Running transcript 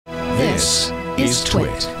This is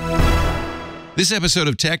TWiT. This episode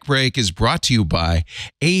of Tech Break is brought to you by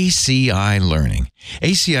ACI Learning.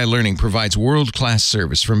 ACI Learning provides world-class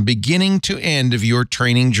service from beginning to end of your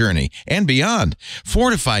training journey and beyond.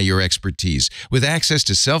 Fortify your expertise with access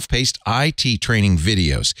to self-paced IT training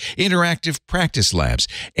videos, interactive practice labs,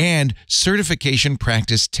 and certification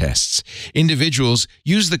practice tests. Individuals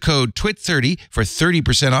use the code TWIT30 for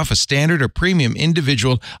 30% off a standard or premium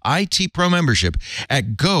individual IT Pro membership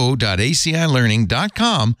at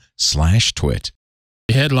go.acilearning.com/twit.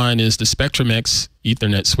 The headline is the SpectrumX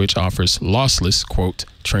Ethernet switch offers lossless, quote,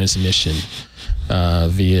 transmission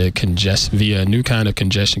via a new kind of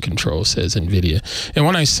congestion control, says Nvidia. And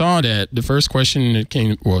when I saw that, the first question that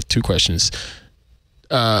came, well, two questions.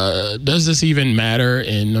 Does this even matter?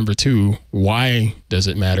 And number two, why does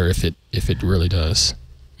it matter if it really does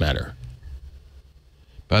matter?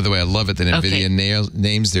 By the way, I love it that Nvidia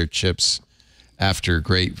names their chips after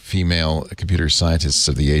great female computer scientists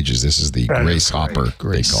of the ages. This is the Grace Hopper.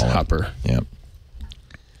 Grace Hopper. Yep.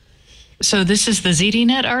 So this is the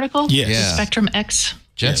ZDNet article? Yes. Yeah. The SpectrumX?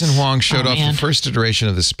 Jensen Huang showed off the first iteration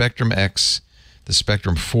of the SpectrumX, the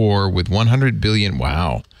Spectrum 4, with 100 billion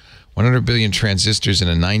transistors in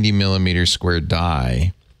a 90 millimeter square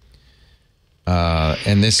die.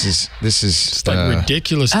 And this is it's like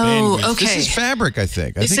ridiculous. Oh, okay. This is fabric, I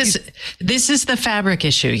think. This is the fabric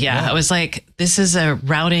issue. Yeah. I was like, this is a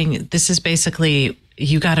routing. This is basically,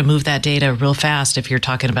 you got to move that data real fast if you're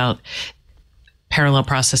talking about parallel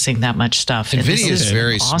processing that much stuff. Nvidia is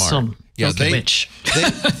very awesome. smart. Yeah,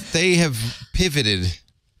 they have pivoted.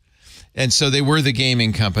 And so they were the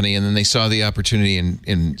gaming company, and then they saw the opportunity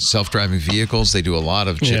in self-driving vehicles. They do a lot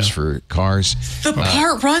of chips for cars. The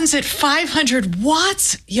part runs at 500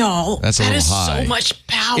 watts, y'all. That's a little high. That is so much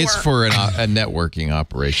power. It's for a networking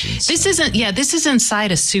operations. This isn't, this is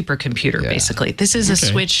inside a supercomputer, basically. This is a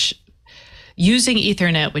switch using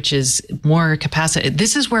Ethernet, which is more capacity.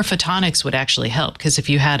 This is where photonics would actually help, because if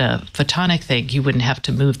you had a photonic thing, you wouldn't have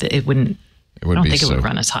to move it wouldn't it would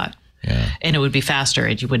run as hot. Yeah. And it would be faster,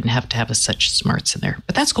 and you wouldn't have to have such smarts in there.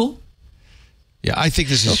 But that's cool. Yeah, I think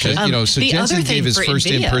this is so Jensen gave his first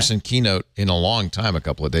in-person keynote in a long time a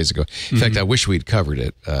couple of days ago. In fact, I wish we'd covered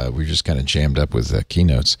it. We were just kind of jammed up with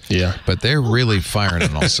keynotes. Yeah. But they're really firing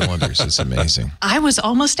on all cylinders. It's amazing. I was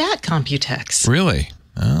almost at Computex. Really?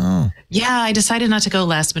 Oh. Yeah, I decided not to go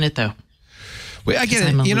last minute, though. Well, I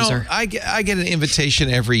get it. You know, I get an invitation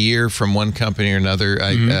every year from one company or another.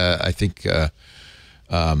 I think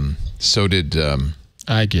so did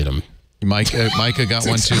I get them. Micah got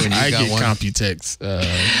one too, and you got one. Computex.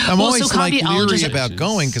 I'm always leery about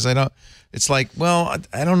going because I don't. It's like, well,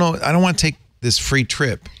 I don't know. I don't want to take this free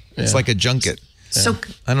trip. It's like a junket. So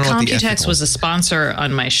I don't know Computex was a sponsor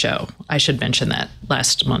on my show. I should mention that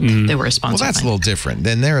last month. They were a sponsor. Well, that's a little different.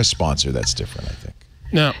 Then they're a sponsor. That's different, I think.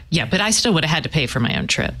 No. Yeah, but I still would have had to pay for my own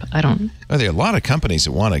trip. I don't. Oh, there are a lot of companies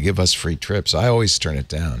that want to give us free trips. I always turn it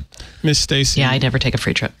down. Miss Stacey. Yeah, I never take a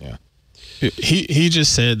free trip. Yeah. He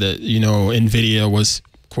just said that, Nvidia was,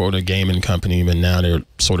 quote, a gaming company, but now they're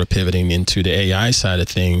sort of pivoting into the AI side of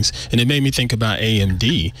things. And it made me think about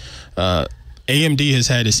AMD. AMD has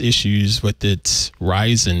had its issues with its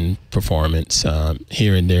Ryzen performance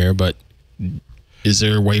here and there, but is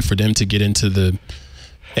there a way for them to get into the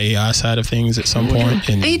AI side of things at some point?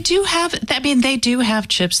 And they do have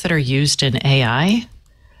chips that are used in AI.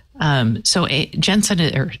 So Jensen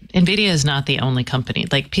or Nvidia is not the only company.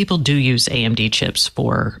 Like, people do use AMD chips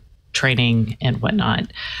for training and whatnot.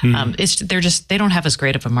 They don't have as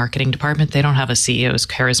great of a marketing department. They don't have a CEO as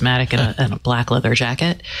charismatic in a black leather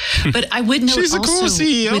jacket. But I would note she's a cool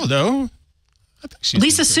CEO though. I think she's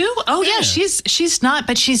Lisa Su. Oh yeah, she's not.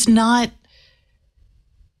 But she's not.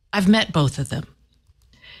 I've met both of them.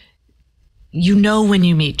 When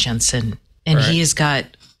you meet Jensen, and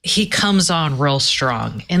he comes on real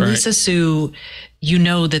strong. And Lisa Su,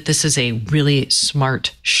 that this is a really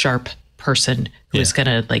smart, sharp person who is going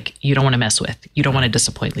to, you don't want to mess with. You don't want to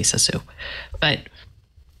disappoint Lisa Su. But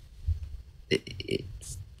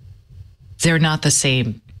they're not the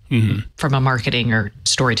same from a marketing or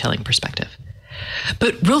storytelling perspective.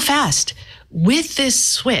 But real fast, with this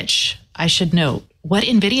switch, I should note, what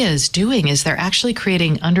Nvidia is doing is they're actually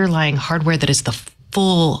creating underlying hardware that is the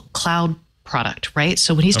full cloud product, right?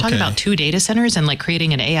 So when he's talking about 2 data centers and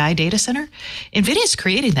creating an AI data center, Nvidia is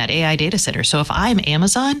creating that AI data center. So if I'm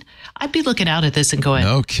Amazon, I'd be looking out at this and going,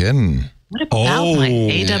 no kidding. What about my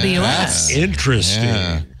AWS? That's interesting.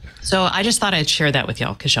 Yeah. So I just thought I'd share that with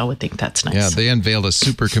y'all because y'all would think that's nice. Yeah, they unveiled a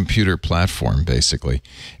supercomputer platform, basically.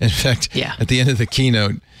 In fact, at the end of the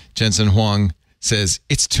keynote, Jensen Huang says,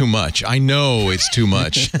 it's too much. I know it's too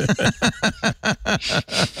much.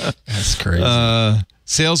 That's crazy.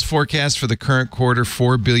 Sales forecast for the current quarter,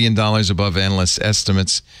 $4 billion above analysts'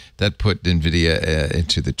 estimates. That put NVIDIA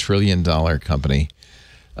into the trillion-dollar company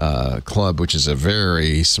club, which is a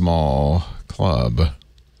very small club.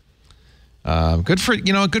 Good for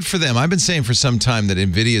them. I've been saying for some time that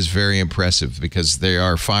NVIDIA is very impressive because they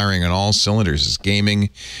are firing on all cylinders. It's gaming,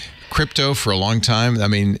 crypto for a long time. I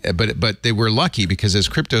mean, but they were lucky because as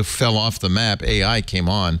crypto fell off the map, AI came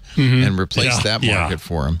on and replaced that market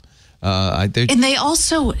for them. And they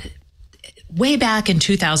also, way back in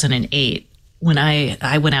 2008, when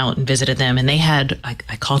I went out and visited them, and they had, I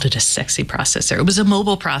called it a sexy processor. It was a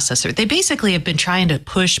mobile processor. They basically have been trying to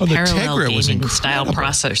push parallel gaming style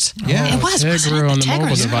processors. Yeah, it was. Tegra on the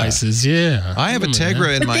mobile devices. Yeah, I have a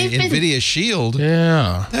Tegra in my NVIDIA Shield.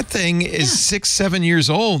 Yeah, that thing is 6-7 years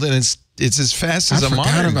old, and it's as fast as a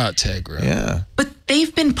modern. I forgot about Tegra. Yeah, but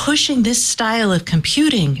they've been pushing this style of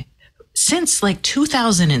computing since like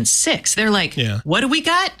 2006. They're like, what do we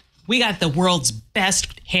got? We got the world's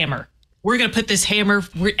best hammer. We're going to put this hammer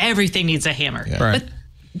where everything needs a hammer. Yeah. Right. But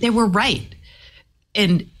they were right.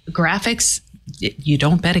 And graphics, you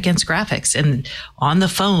don't bet against graphics. And on the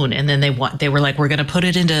phone, and then they were like, we're going to put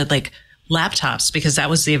it into like laptops because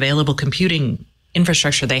that was the available computing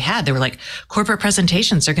infrastructure they had. They were like, corporate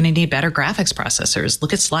presentations are going to need better graphics processors.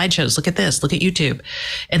 Look at slideshows. Look at this. Look at YouTube.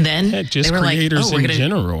 And then just they were creators like, in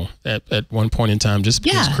general at one point in time, just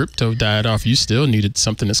because crypto died off, you still needed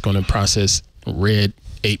something that's going to process red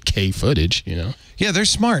 8K footage, you know? Yeah, they're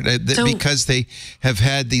smart because they have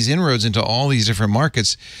had these inroads into all these different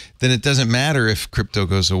markets. Then it doesn't matter if crypto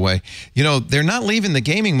goes away. You know, they're not leaving the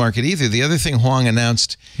gaming market either. The other thing Huang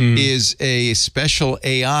announced is a special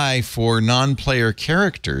AI for non-player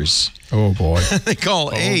characters. Oh, boy. They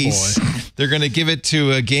call Ace. They're going to give it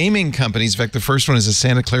to gaming companies. In fact, the first one is a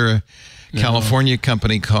Santa Clara, California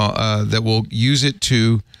company that will use it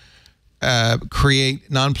to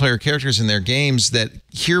create non-player characters in their games that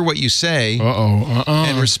hear what you say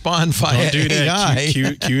and respond via Don't do that. AI.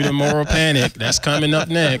 Cue the moral panic. That's coming up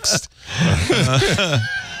next.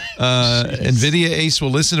 Nvidia Ace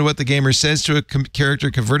will listen to what the gamer says to a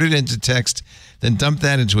character, convert it into text, then dump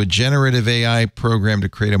that into a generative AI program to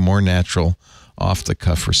create a more natural,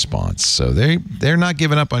 off-the-cuff response. So they're not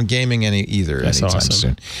giving up on gaming anytime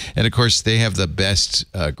soon. And of course, they have the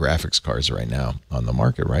best graphics cards right now on the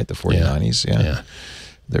market, right? The 4090s. Yeah.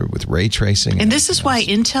 They're with ray tracing. And this is why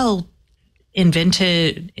Intel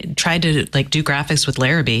tried to like do graphics with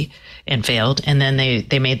Larrabee and failed. And then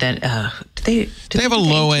they made that. They have a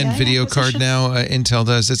low-end video card now. Intel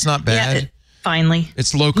does. It's not bad. Yeah, finally.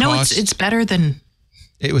 It's low cost. No, it's better than.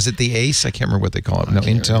 It was at the Ace. I can't remember what they call it. No,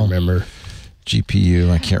 Intel. Remember.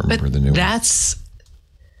 GPU. I can't remember the new one.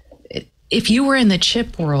 If you were in the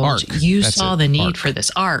chip world, Arc. you saw the need for this.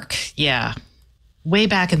 Arc. Yeah. Way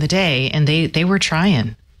back in the day. And they were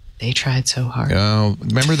trying. They tried so hard. Oh,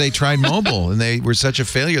 remember they tried mobile and they were such a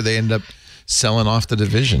failure. They ended up selling off the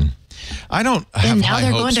division. I don't have And now high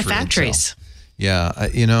they're hopes going to for factories. Intel. Yeah.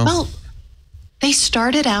 You know. Well, they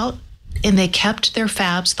started out and they kept their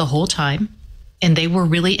fabs the whole time. And they were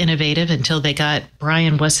really innovative until they got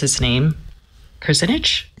Brian, what's his name?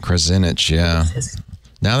 Krasinich, yeah.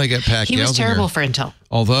 Now they got Pat Gelsinger. He was terrible for Intel.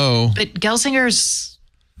 Although. But Gelsinger's.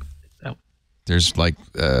 Oh. There's like,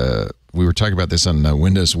 we were talking about this on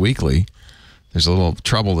Windows Weekly. There's a little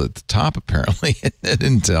trouble at the top, apparently, at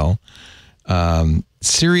Intel.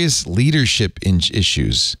 Serious leadership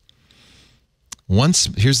issues.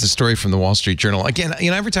 Here's the story from the Wall Street Journal. Again,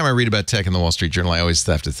 every time I read about tech in the Wall Street Journal, I always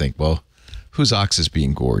have to think, well, whose ox is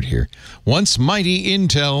being gored here? Once mighty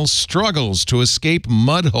Intel struggles to escape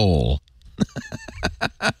mud hole.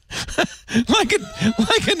 like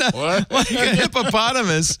a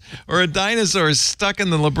hippopotamus or a dinosaur stuck in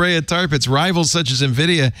the La Brea tar pits. Rivals such as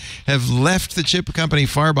Nvidia have left the chip company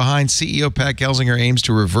far behind. CEO Pat Gelsinger aims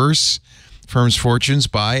to reverse firm's fortunes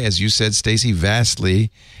by, as you said, Stacey,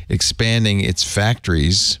 vastly expanding its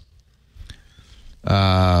factories.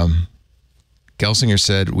 Gelsinger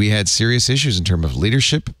said, we had serious issues in terms of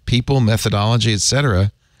leadership, people, methodology,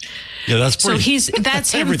 etc. Yeah, that's pretty. So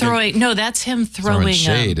that's him throwing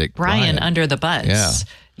shade at Brian under the bus.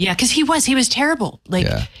 Yeah, because he was terrible. Like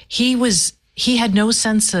he had no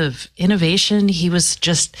sense of innovation. He was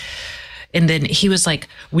just, and then he was like,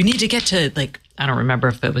 we need to get to like, I don't remember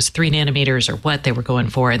if it was 3 nanometers or what they were going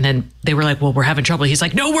for. And then they were like, well, we're having trouble. He's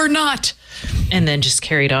like, no, we're not. And then just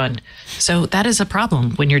carried on. So that is a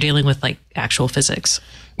problem when you're dealing with like actual physics.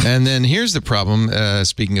 And then here's the problem,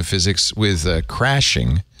 speaking of physics, with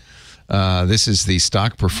crashing. This is the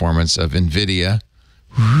stock performance of Nvidia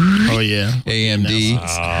Oh, yeah. AMD,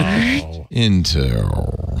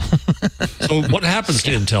 Intel. So what happens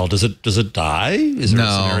to Intel? Does it die? Is there a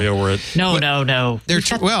scenario where it... No.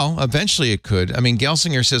 Well, eventually it could. I mean,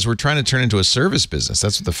 Gelsinger says we're trying to turn into a service business.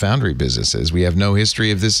 That's what the foundry business is. We have no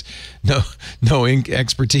history of this, no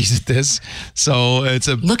expertise at this. So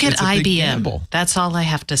Look at IBM. Big gamble. That's all I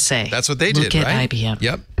have to say. That's what they did, right? Look at IBM.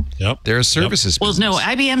 Yep. They're a services business. Well, no,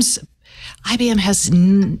 IBM has...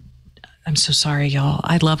 I'm so sorry, y'all.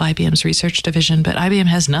 I love IBM's research division, but IBM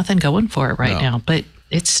has nothing going for it right now. But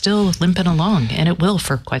it's still limping along, and it will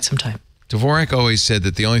for quite some time. Dvorak always said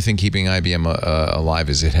that the only thing keeping IBM alive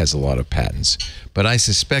is it has a lot of patents. But I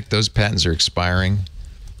suspect those patents are expiring.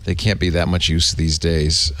 They can't be that much use these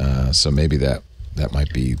days. So maybe that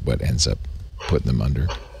might be what ends up putting them under.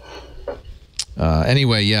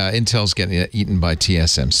 Anyway, Intel's getting eaten by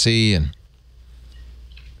TSMC and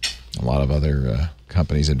a lot of other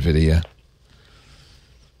companies, Nvidia.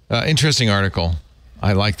 Interesting article.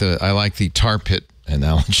 I like the tar pit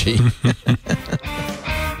analogy.